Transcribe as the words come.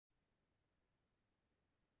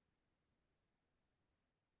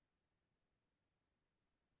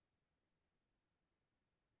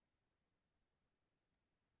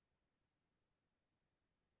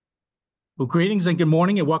Well, greetings and good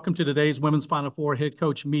morning, and welcome to today's Women's Final Four Head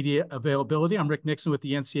Coach Media Availability. I'm Rick Nixon with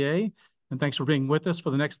the NCAA, and thanks for being with us. For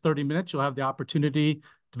the next 30 minutes, you'll have the opportunity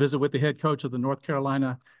to visit with the head coach of the North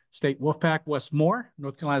Carolina State Wolfpack, Wes Moore.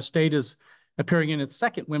 North Carolina State is appearing in its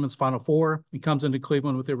second Women's Final Four and comes into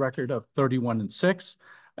Cleveland with a record of 31-6.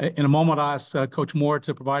 In a moment, I'll ask Coach Moore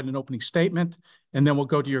to provide an opening statement, and then we'll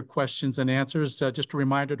go to your questions and answers. Just a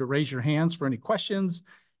reminder to raise your hands for any questions.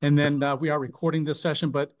 And then we are recording this session,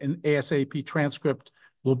 but an ASAP transcript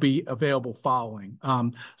will be available following.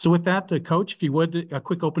 So with that, Coach, if you would, a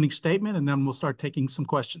quick opening statement, and then we'll start taking some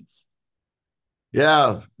questions.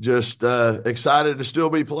 Yeah, just excited to still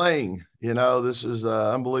be playing. You know, this is an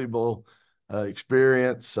unbelievable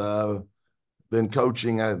experience. Been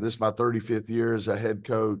coaching. This is my 35th year as a head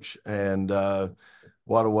coach, and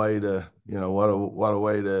what a way to, what a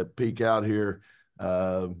way to peak out here.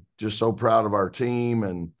 Just so proud of our team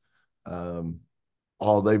and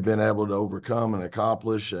all they've been able to overcome and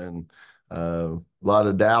accomplish, and a lot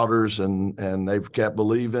of doubters, and they've kept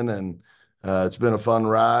believing, and it's been a fun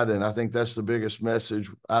ride. And I think that's the biggest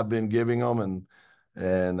message I've been giving them,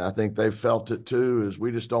 and I think they've felt it too, is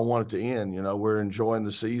we just don't want it to end. You know, we're enjoying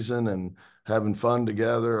the season and having fun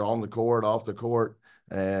together on the court, off the court,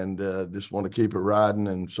 and just want to keep it riding.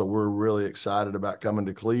 And so we're really excited about coming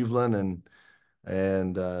to Cleveland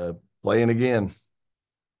and playing again.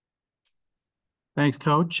 Thanks,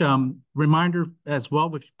 Coach. Reminder as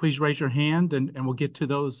well, if you please raise your hand, and we'll get to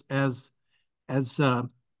those as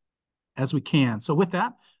we can. So with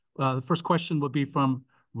that, the first question will be from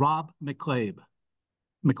Rob McClam.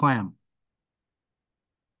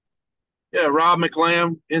 Yeah, Rob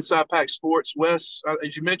McClam, Inside Pack Sports. Wes,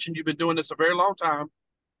 as you mentioned, you've been doing this a very long time.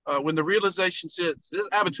 When the realization sets,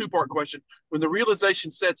 I have a two-part question. When the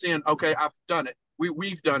realization sets in, okay, I've done it.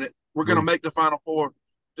 We've done it. We're going to make the Final Four.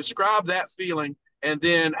 Describe that feeling, and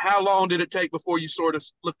then how long did it take before you sort of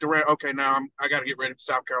looked around? Okay, now I got to get ready for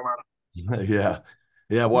South Carolina.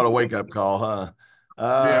 Yeah. What a wake-up call,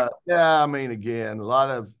 huh? Yeah. I mean, again, a lot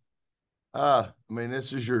of.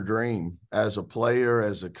 This is your dream as a player,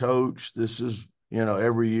 as a coach. This is,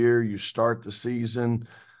 every year you start the season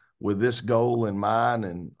with this goal in mind,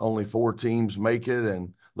 and only 4 teams make it.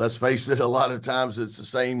 And let's face it, a lot of times it's the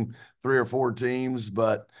same 3 or 4 teams,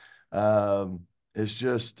 but it's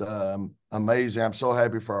just amazing. I'm so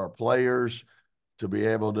happy for our players to be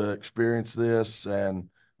able to experience this, and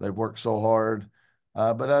they've worked so hard.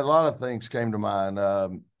 But a lot of things came to mind.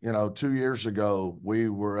 2 years ago, we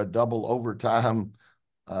were a double overtime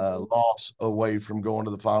loss away from going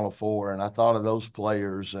to the Final Four. And I thought of those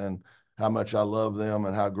players and how much I love them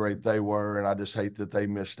and how great they were. And I just hate that they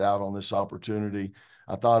missed out on this opportunity.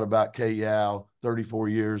 I thought about Kay Yow, 34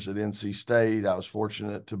 years at NC State. I was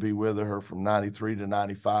fortunate to be with her from 93 to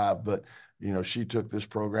 95. But, she took this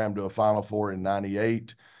program to a Final Four in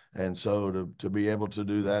 98. And so to be able to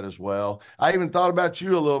do that as well. I even thought about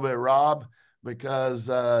you a little bit, Rob, because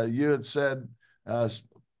you had said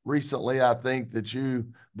recently, I think, that you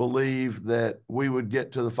believe that we would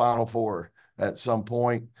get to the Final Four at some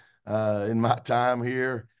point in my time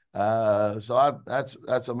here. So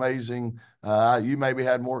that's amazing. You maybe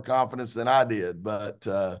had more confidence than I did. But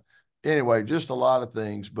anyway, just a lot of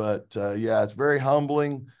things. But, yeah, it's very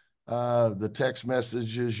humbling. The text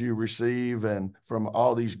messages you receive and from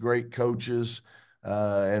all these great coaches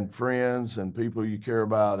and friends and people you care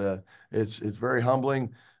about, it's very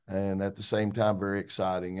humbling and at the same time very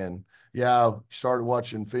exciting. And yeah, I started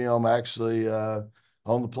watching film actually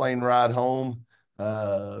on the plane ride home.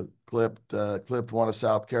 Clipped one of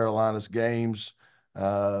South Carolina's games.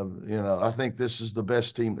 I think this is the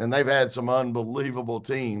best team, and they've had some unbelievable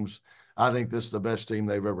teams. I think this is the best team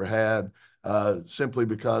they've ever had. Simply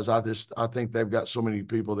because I think they've got so many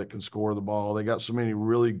people that can score the ball. They got so many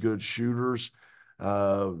really good shooters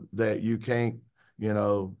that you can't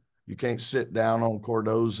sit down on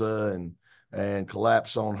Cardoza and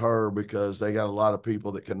collapse on her, because they got a lot of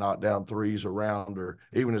people that can knock down threes around her.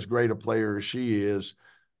 Even as great a player as she is,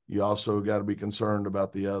 you also got to be concerned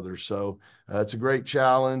about the others. So it's a great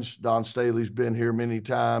challenge. Don Staley's been here many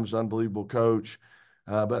times, unbelievable coach.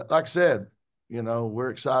 But like I said, we're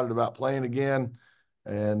excited about playing again,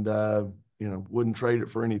 and, wouldn't trade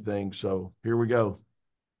it for anything. So here we go.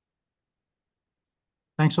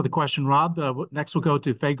 Thanks for the question, Rob. Next, we'll go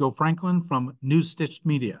to Fago Franklin from News Stitched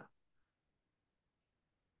Media.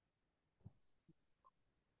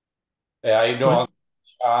 Hey, how you doing?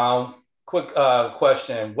 Quick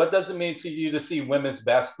question. What does it mean to you to see women's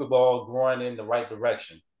basketball growing in the right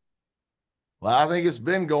direction? Well, I think it's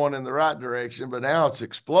been going in the right direction, but now it's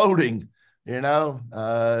exploding.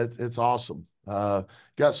 It's awesome.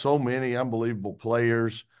 Got so many unbelievable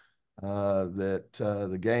players. that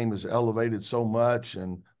the game is elevated so much,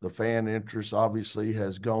 and the fan interest obviously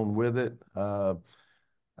has gone with it. The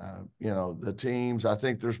teams, I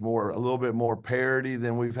think there's a little bit more parity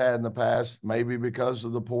than we've had in the past, maybe because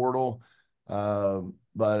of the portal.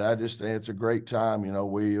 But I just think it's a great time.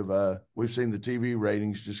 We've seen the TV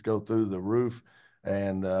ratings just go through the roof,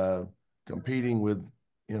 and competing with,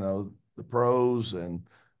 the pros and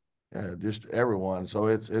just everyone. So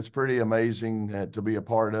it's pretty amazing to be a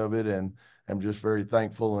part of it, and I'm just very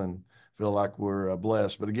thankful and feel like we're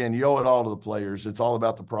blessed. But again, you owe it all to the players. It's all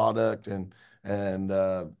about the product and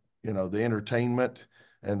the entertainment,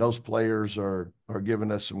 and those players are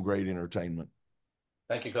giving us some great entertainment.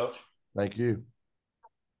 Thank you, Coach. Thank you.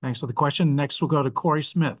 Thanks for the question. Next, we'll go to Corey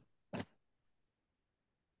Smith.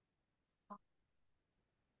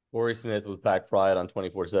 Corey Smith with Pack Pride on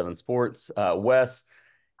 24/7 Sports. Wes,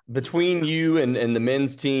 between you and the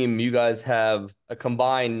men's team, you guys have a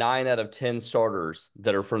combined 9 out of 10 starters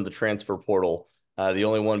that are from the transfer portal. The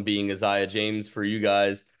only one being Isaiah James for you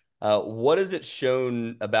guys. What has it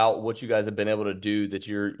shown about what you guys have been able to do that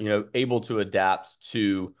you're, able to adapt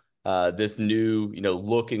to this new,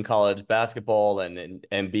 look in college basketball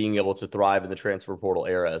and being able to thrive in the transfer portal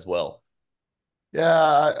era as well?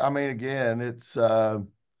 Yeah, I mean, again, it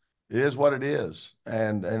is what it is,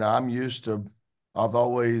 and I'm used to. I've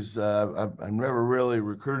always I've never really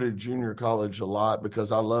recruited junior college a lot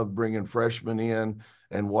because I love bringing freshmen in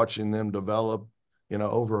and watching them develop,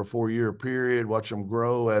 over a 4-year period, watch them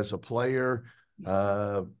grow as a player,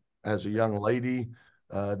 as a young lady.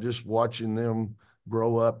 Just watching them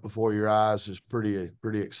grow up before your eyes is pretty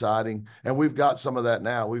exciting. And we've got some of that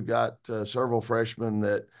now. We've got several freshmen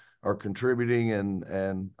that are contributing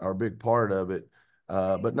and are a big part of it.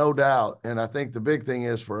 But no doubt, and I think the big thing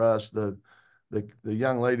is for us, the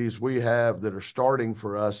young ladies we have that are starting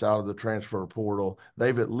for us out of the transfer portal,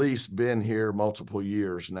 they've at least been here multiple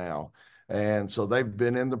years now. And so they've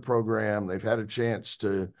been in the program. They've had a chance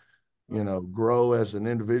to, grow as an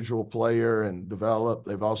individual player and develop.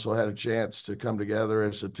 They've also had a chance to come together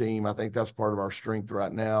as a team. I think that's part of our strength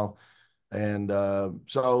right now. And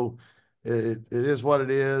so it is what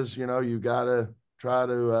it is. You got to try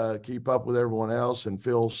to keep up with everyone else and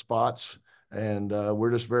fill spots. And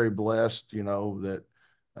we're just very blessed, that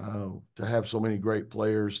to have so many great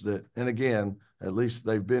players and again, at least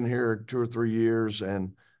they've been here 2 or 3 years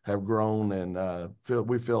and have grown, and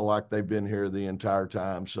we feel like they've been here the entire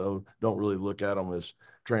time. So don't really look at them as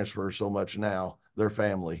transfers so much now. They're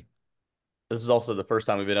family. This is also the first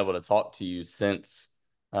time we've been able to talk to you since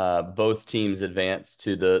both teams advanced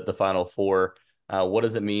to the Final Four. What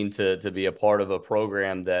does it mean to be a part of a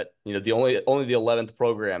program that, only the 11th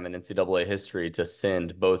program in NCAA history to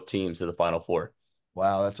send both teams to the Final Four?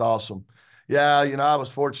 Wow, that's awesome. Yeah, I was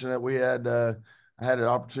fortunate. I had an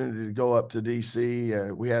opportunity to go up to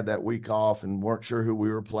DC. We had that week off and weren't sure who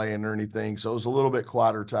we were playing or anything, so it was a little bit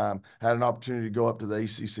quieter time. Had an opportunity to go up to the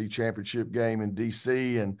ACC championship game in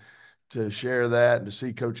DC and to share that and to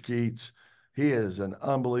see Coach Keats. He is an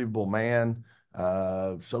unbelievable man.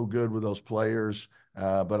 So good with those players,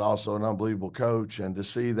 but also an unbelievable coach. And to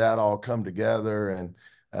see that all come together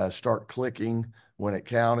and start clicking when it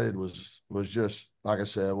counted was just, like I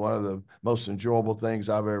said, one of the most enjoyable things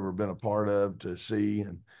I've ever been a part of to see.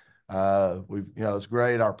 And it's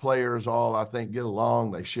great. Our players all, I think, get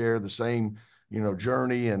along. They share the same,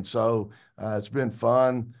 journey. And so it's been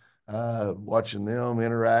fun watching them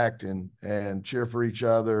interact and cheer for each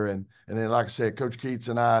other. And then, like I said, Coach Keats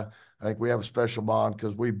and I think we have a special bond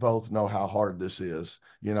because we both know how hard this is.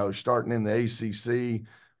 Starting in the ACC,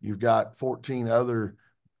 you've got 14 other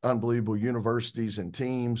unbelievable universities and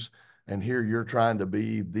teams, and here you're trying to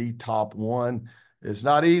be the top one. It's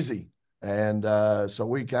not easy. And so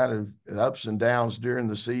we kind of ups and downs during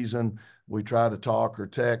the season. We try to talk or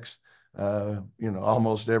text,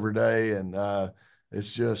 almost every day. And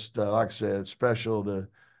it's just, like I said, special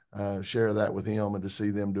to share that with him and to see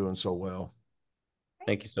them doing so well.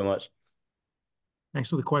 Thank you so much. Thanks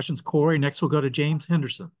for the questions, Corey. Next, we'll go to James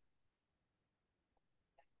Henderson.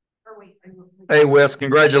 Hey, Wes,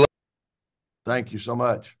 congratulations. Thank you so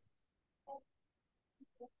much.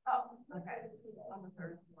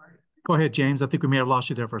 Go ahead, James. I think we may have lost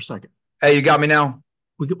you there for a second. Hey, you got me now?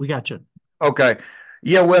 We got you. Okay.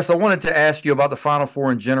 Yeah, Wes, I wanted to ask you about the Final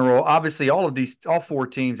Four in general. Obviously, all 4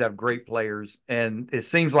 teams have great players, and it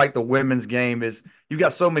seems like the women's game you've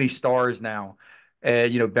got so many stars now.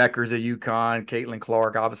 Becker's at UConn, Caitlin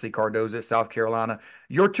Clark, obviously Cardozo at South Carolina.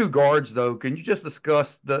 Your 2 guards, though, can you just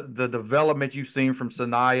discuss the development you've seen from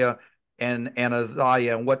Sanaya and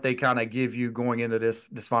Isaiah and what they kind of give you going into this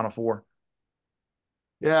Final Four?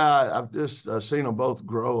 Yeah, I've just seen them both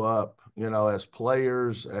grow up, as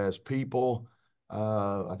players, as people.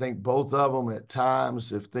 I think both of them at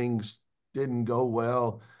times, if things didn't go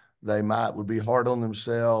well, they would be hard on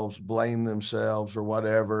themselves, blame themselves or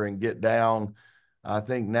whatever, and get down. I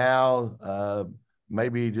think now,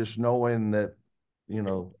 maybe just knowing that, you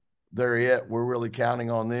know, they're it, we're really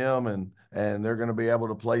counting on them, and they're going to be able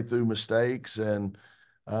to play through mistakes, and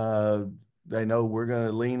uh, they know we're going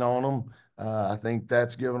to lean on them. I think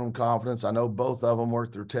that's given them confidence. I know both of them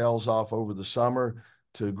worked their tails off over the summer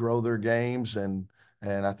to grow their games, and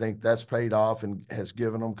I think that's paid off and has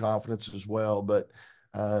given them confidence as well. But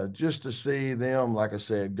just to see them, like I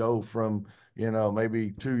said, go from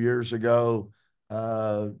maybe 2 years ago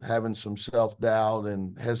having some self doubt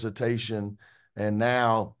and hesitation, and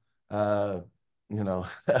now you know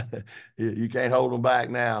you can't hold them back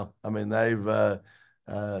now. I mean, they've got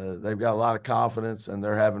a lot of confidence and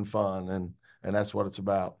they're having fun, and that's what it's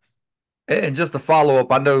about. And just to follow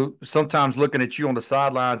up, I know sometimes looking at you on the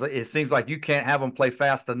sidelines, it seems like you can't have them play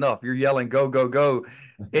fast enough. You're yelling, go, go, go.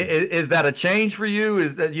 Is that a change for you?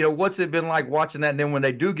 Is that, what's it been like watching that? And then when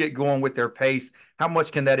they do get going with their pace, how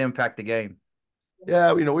much can that impact the game?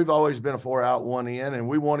 Yeah, we've always been a 4 out, 1 in, and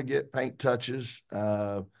we want to get paint touches,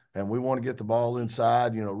 and we want to get the ball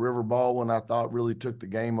inside. River Baldwin, I thought, really took the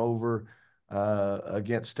game over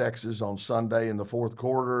against Texas on Sunday in the fourth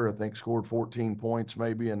quarter. I think scored 14 points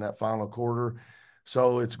maybe in that final quarter.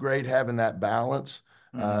 So it's great having that balance.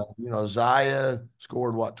 Zaya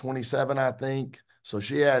scored, 27, I think. So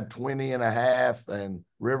she had 20 and a half, and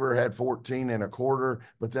River had 14 and a quarter.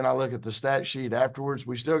 But then I look at the stat sheet afterwards,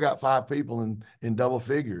 we still got 5 people in double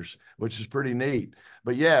figures, which is pretty neat.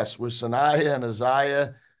 But yes, with Sanaya and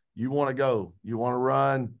Isaiah, you want to go, you want to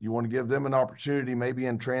run, you want to give them an opportunity, maybe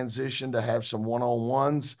in transition, to have some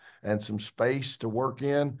one-on-ones and some space to work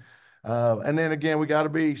in. And then again, we got to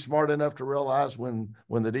be smart enough to realize when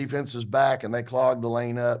the defense is back and they clog the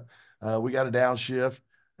lane up, we got to downshift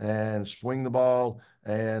and swing the ball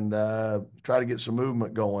and try to get some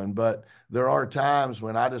movement going. But there are times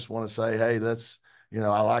when I just want to say, hey,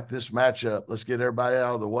 I like this matchup. Let's get everybody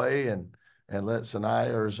out of the way and let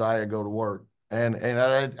Sanaya or Zaya go to work. And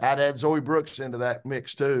I'd add Zoe Brooks into that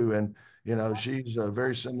mix too. And, she's a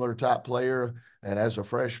very similar type player. And as a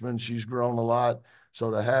freshman, she's grown a lot. So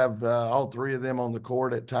to have all three of them on the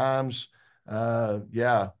court at times,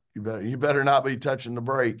 yeah, you better not be touching the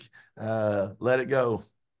brake. Let it go.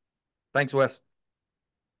 Thanks, Wes.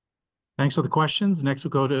 Thanks for the questions. Next,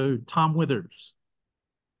 we'll go to Tom Withers.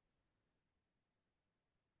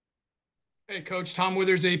 Hey, Coach. Tom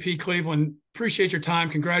Withers, AP Cleveland. Appreciate your time.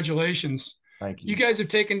 Congratulations. Thank you. You guys have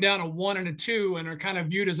taken down a 1 and a 2 and are kind of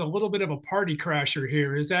viewed as a little bit of a party crasher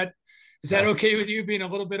here. Is that okay with you, being a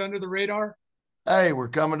little bit under the radar? Hey, we're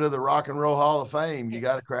coming to the Rock and Roll Hall of Fame. You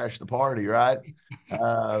got to crash the party, right?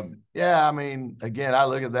 Yeah, I mean, again, I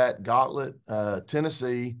look at that gauntlet,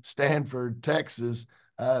 Tennessee, Stanford, Texas.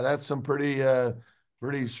 That's some pretty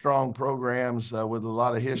strong programs with a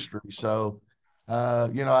lot of history. So,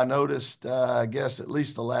 I noticed, I guess at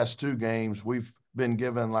least the last 2 games, we've been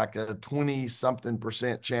given like a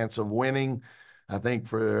 20-something% chance of winning. I think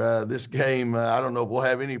for this game, I don't know if we'll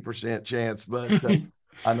have any percent chance, but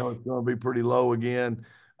I know it's going to be pretty low again.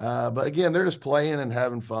 But again, they're just playing and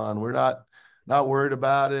having fun. We're not worried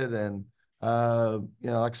about it. And,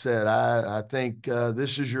 like I said, I think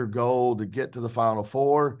this is your goal, to get to the Final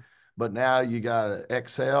Four. But now you got to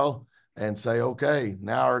exhale and say, okay,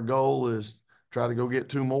 now our goal is try to go get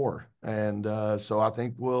 2 more. And so I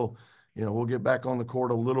think we'll get back on the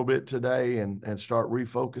court a little bit today and start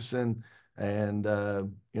refocusing. And,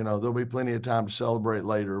 there'll be plenty of time to celebrate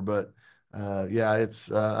later. But yeah, it's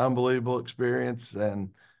unbelievable experience, and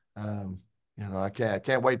I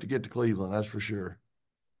can't wait to get to Cleveland. That's for sure.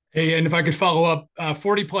 Hey, and if I could follow up,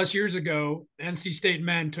 40 plus years ago, NC State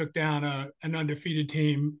men took down an undefeated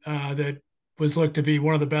team that was looked to be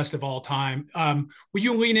one of the best of all time. Will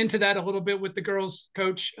you lean into that a little bit with the girls,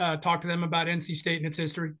 Coach? Talk to them about NC State and its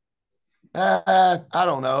history. I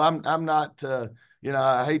don't know. I'm not.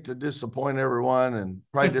 I hate to disappoint everyone and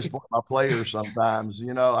probably disappoint my players sometimes.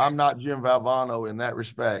 I'm not Jim Valvano in that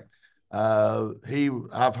respect.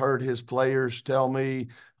 I've heard his players tell me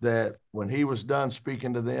that when he was done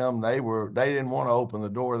speaking to them, they didn't want to open the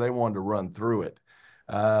door. They wanted to run through it.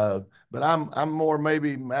 But I'm more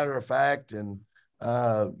maybe matter of fact, and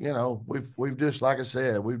we've just, like I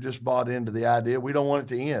said, we've just bought into the idea. We don't want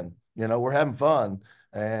it to end. We're having fun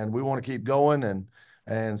and we want to keep going,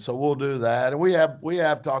 and so we'll do that. And we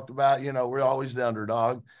have talked about, we're always the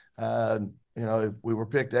underdog. We were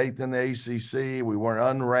picked 8th in the ACC. We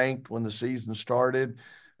weren't unranked when the season started.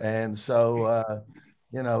 And so,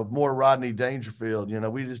 more Rodney Dangerfield.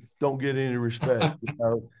 We just don't get any respect,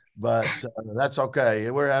 but that's okay.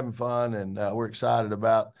 We're having fun, and we're excited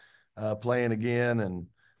about playing again.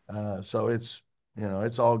 And so it's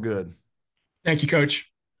all good. Thank you,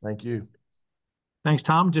 Coach. Thank you. Thanks,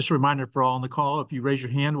 Tom. Just a reminder for all on the call, if you raise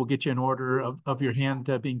your hand, we'll get you an order of your hand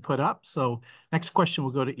being put up. So next question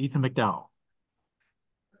will go to Ethan McDowell.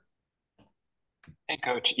 Hey,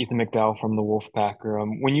 Coach, Ethan McDowell from the Wolfpack.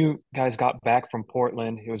 When you guys got back from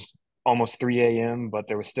Portland, it was almost 3 a.m., but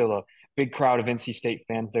there was still a big crowd of NC State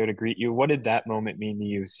fans there to greet you. What did that moment mean to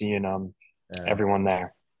you, seeing everyone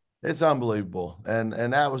there? It's unbelievable.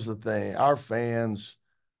 And that was the thing. Our fans,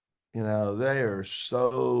 they are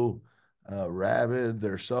so rabid.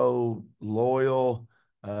 They're so loyal.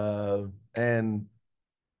 And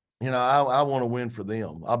I want to win for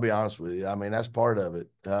them. I'll be honest with you. I mean, that's part of it.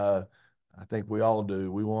 I think we all do.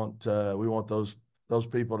 We want those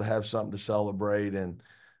people to have something to celebrate, and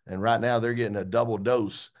right now they're getting a double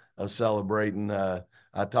dose of celebrating. I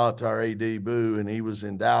talked to our AD Boo, and he was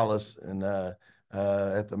in Dallas and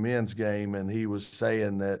at the men's game, and he was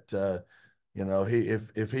saying that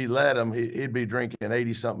if he let him, he'd be drinking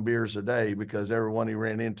 80 something beers a day, because everyone he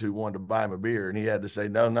ran into wanted to buy him a beer, and he had to say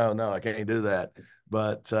no, I can't do that.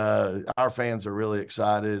 But our fans are really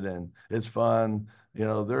excited, and it's fun.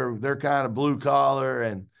 They're kind of blue collar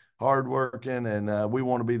and hardworking, and we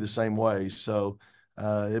want to be the same way. So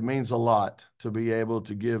it means a lot to be able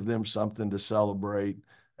to give them something to celebrate,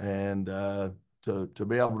 and to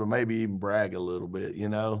be able to maybe even brag a little bit.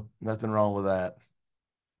 Nothing wrong with that.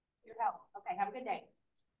 Your help. Okay, have a good day.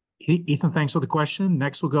 Ethan, thanks for the question.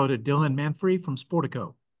 Next, we'll go to Dylan Manfrey from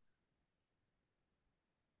Sportico.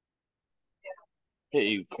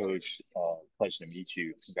 Hey, Coach. Pleasure to meet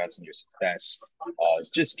you. Congrats on your success.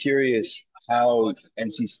 Just curious how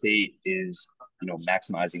NC State is,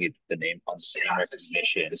 maximizing the name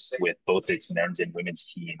recognition with both its men's and women's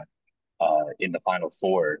team in the Final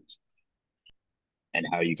Four, and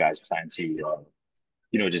how you guys plan to,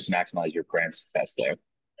 just maximize your brand success there.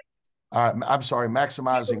 I'm sorry,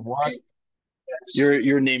 maximizing what?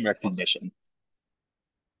 Your name recognition.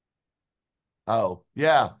 Oh,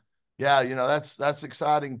 yeah. That's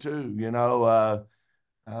exciting too.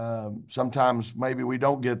 Sometimes maybe we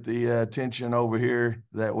don't get the attention over here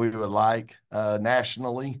that we would like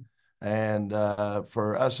nationally, and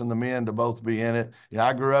for us and the men to both be in it.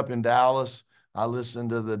 I grew up in Dallas. I listen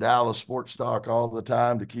to the Dallas sports talk all the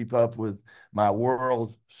time to keep up with my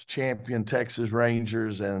world champion Texas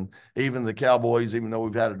Rangers and even the Cowboys, even though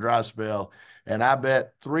we've had a dry spell. And I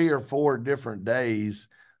bet 3 or 4 different days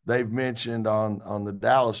they've mentioned on the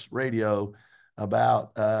Dallas radio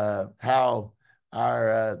about how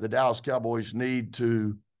the Dallas Cowboys need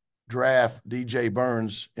to draft DJ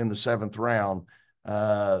Burns in the 7th round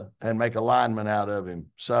and make a lineman out of him.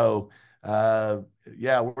 So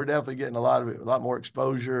we're definitely getting a lot more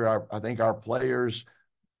exposure. I think our players,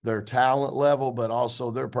 their talent level, but also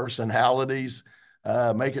their personalities,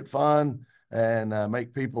 make it fun and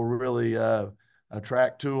make people really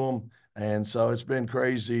attract to them. And so it's been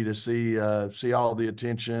crazy to see all the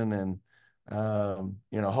attention, and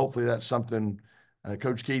hopefully that's something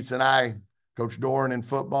Coach Keats and I, Coach Doran in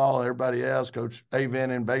football, everybody else, Coach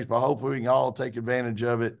Avin in baseball. Hopefully we can all take advantage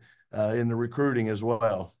of it in the recruiting as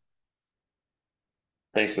well.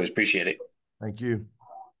 Thanks, Coach. Appreciate it. Thank you.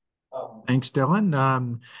 Thanks,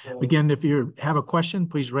 Dylan. Again, if you have a question,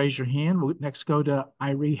 please raise your hand. We'll next go to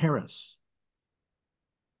Irie Harris.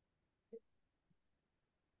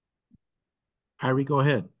 Irie, go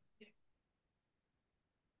ahead.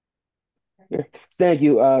 Thank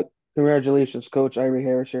you. Congratulations, Coach. Irie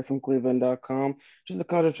Harris here from Cleveland.com. Just to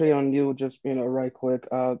concentrate on you, just right quick.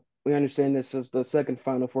 We understand this is the second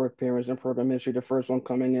Final Four appearance in program history, the first one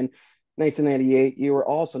coming in 1998. You were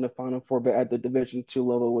also in the Final Four, but at the Division II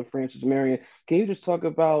level with Francis Marion. Can you just talk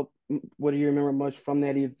about what do you remember much from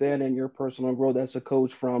that event and your personal growth as a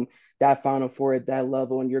coach from that Final Four at that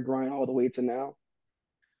level and your grind all the way to now?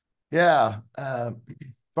 Yeah.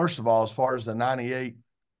 First of all, as far as the 98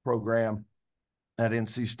 program at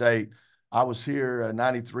NC State, I was here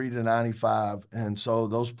 93 to 95. And so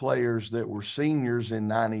those players that were seniors in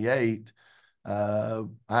 98, I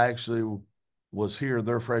actually was here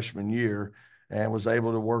their freshman year and was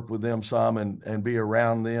able to work with them some and be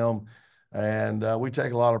around them. And we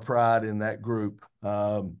take a lot of pride in that group.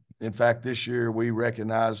 In fact, this year we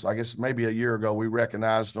recognized, I guess maybe a year ago, we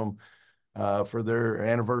recognized them for their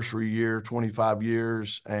anniversary year, 25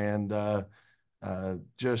 years. And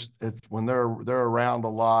when they're around a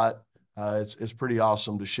lot, it's pretty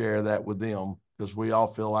awesome to share that with them, because we all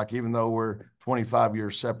feel like, even though we're 25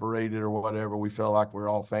 years separated or whatever, we feel like we're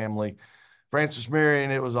all family Francis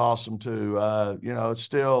Marion, it was awesome too. It's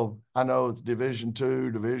still, I know it's Division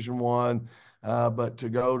II, Division I, but to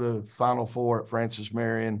go to Final Four at Francis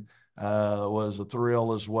Marion was a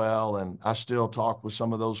thrill as well. And I still talk with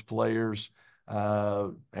some of those players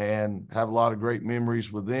and have a lot of great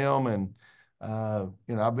memories with them. And,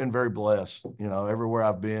 I've been very blessed, everywhere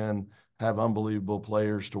I've been, have unbelievable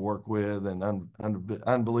players to work with and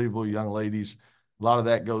unbelievable young ladies. A lot of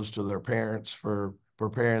that goes to their parents for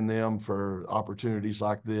preparing them for opportunities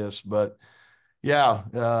like this. But yeah,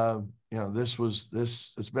 it's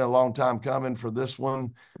been a long time coming for this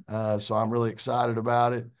one. So I'm really excited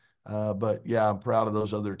about it. But yeah, I'm proud of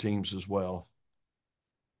those other teams as well.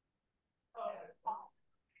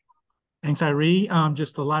 Thanks, Irie.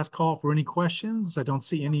 Just the last call for any questions. I don't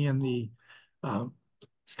see any in the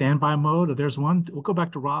standby mode. There's one. We'll go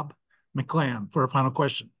back to Rob McClam for a final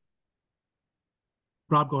question.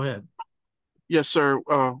 Rob, go ahead. Yes, sir.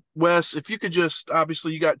 Wes, if you could just,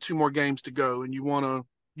 obviously you got 2 more games to go and you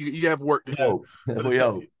have work to do. We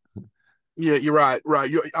hope. Yeah, you're right.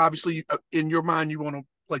 Right. You obviously in your mind, you want to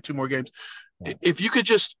play 2 more games. Yeah. If you could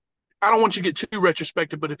just, I don't want you to get too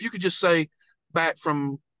retrospective, but if you could just say back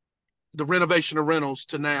from the renovation of Reynolds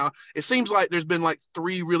to now, it seems like there's been like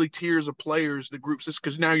 3 really tiers of players, the groups,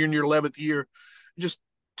 because now you're in your 11th year. Just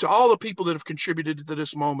to all the people that have contributed to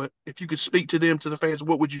this moment, if you could speak to them, to the fans,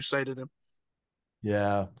 what would you say to them?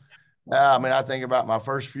 Yeah. I mean, I think about my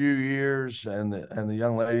first few years and the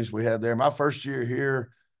young ladies we had there. My first year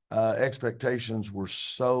here, expectations were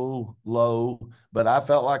so low, but I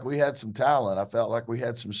felt like we had some talent. I felt like we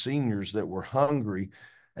had some seniors that were hungry.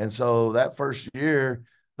 And so that first year,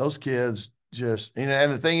 those kids just,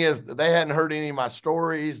 and the thing is, they hadn't heard any of my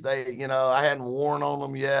stories. I hadn't worn on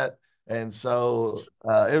them yet. And so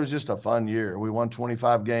it was just a fun year. We won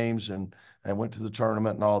 25 games and went to the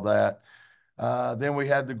tournament and all that. Then we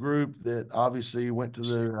had the group that obviously went to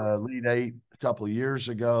the Elite Eight a couple of years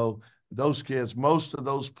ago. Those kids, most of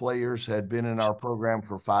those players had been in our program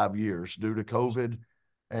for 5 years due to COVID.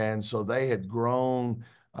 And so they had grown.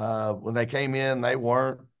 When they came in, they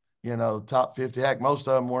weren't, top 50. Heck, most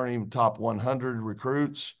of them weren't even top 100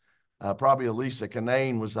 recruits. Probably Elisa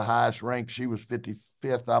Canane was the highest ranked. She was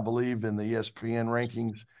 55th, I believe, in the ESPN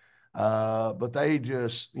rankings. But they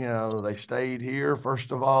just, they stayed here.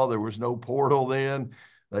 First of all, there was no portal then.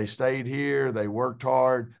 They stayed here. They worked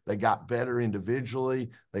hard. They got better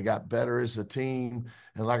individually. They got better as a team.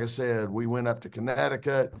 And like I said, we went up to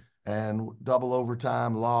Connecticut and double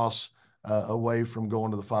overtime loss away from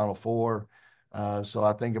going to the Final Four. So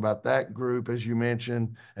I think about that group, as you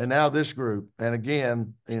mentioned, and now this group. And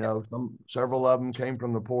again, several of them came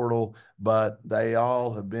from the portal, but they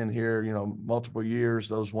all have been here, multiple years,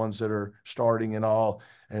 those ones that are starting and all.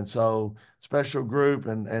 And so special group.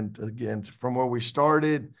 And again, from where we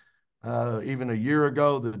started, even a year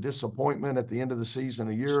ago, the disappointment at the end of the season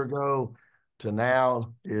a year ago to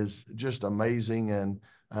now is just amazing. And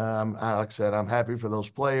like I said, I'm happy for those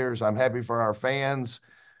players. I'm happy for our fans.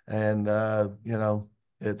 And,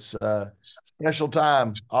 it's a special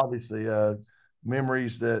time, obviously,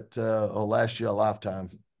 memories that will last you a lifetime.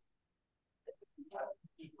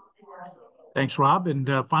 Thanks, Rob. And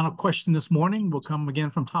final question this morning will come again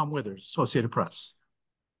from Tom Withers, Associated Press.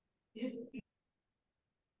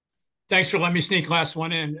 Thanks for letting me sneak last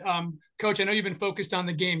one in. Coach, I know you've been focused on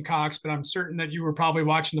the Gamecocks, but I'm certain that you were probably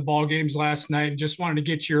watching the ball games last night and just wanted to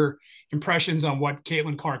get your impressions on what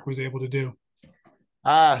Caitlin Clark was able to do.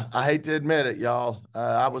 I hate to admit it, y'all.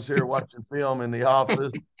 I was here watching film in the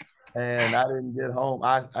office and I didn't get home.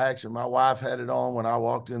 I actually, my wife had it on when I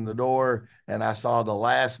walked in the door and I saw the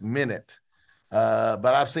last minute. But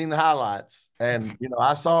I've seen the highlights and,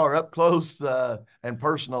 I saw her up close and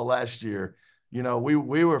personal last year. We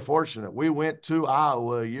were fortunate. We went to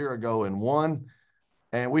Iowa a year ago and won,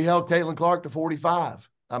 and we held Caitlin Clark to 45.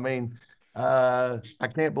 I mean, I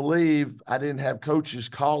can't believe I didn't have coaches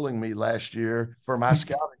calling me last year for my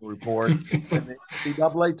scouting report in the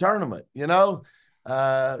NCAA tournament.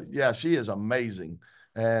 Yeah, she is amazing.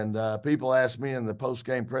 And people asked me in the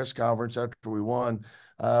post-game press conference after we won,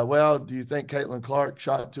 well, do you think Caitlin Clark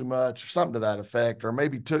shot too much or something to that effect, or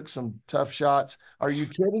maybe took some tough shots? Are you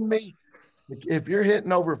kidding me? If you're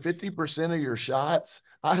hitting over 50% of your shots,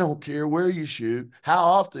 I don't care where you shoot, how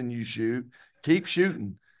often you shoot, keep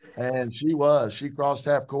shooting. And she crossed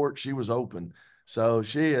half court. She was open. So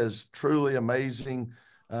she is truly amazing.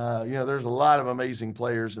 There's a lot of amazing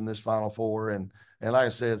players in this Final Four. And like I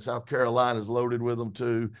said, South Carolina is loaded with them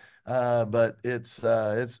too. But it's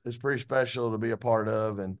pretty special to be a part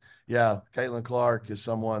of. And yeah, Caitlin Clark is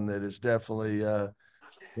someone that is definitely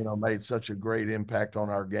made such a great impact on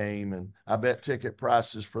our game. And I bet ticket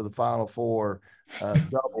prices for the Final Four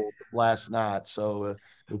doubled last night. So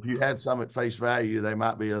if you had some at face value, they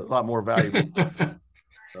might be a lot more valuable.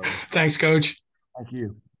 So, thanks, Coach. thank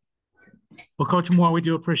you. Well, Coach Moore, we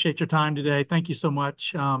do appreciate your time today. Thank you so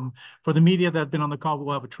much. For the media that have been on the call,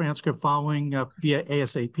 we'll have a transcript following via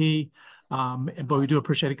ASAP. But we do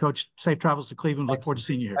appreciate it, Coach. Safe travels to Cleveland. Look forward to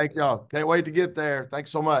seeing you here. Thank y'all. Can't wait to get there. Thanks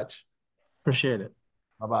so much. Appreciate it.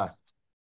 Bye-bye.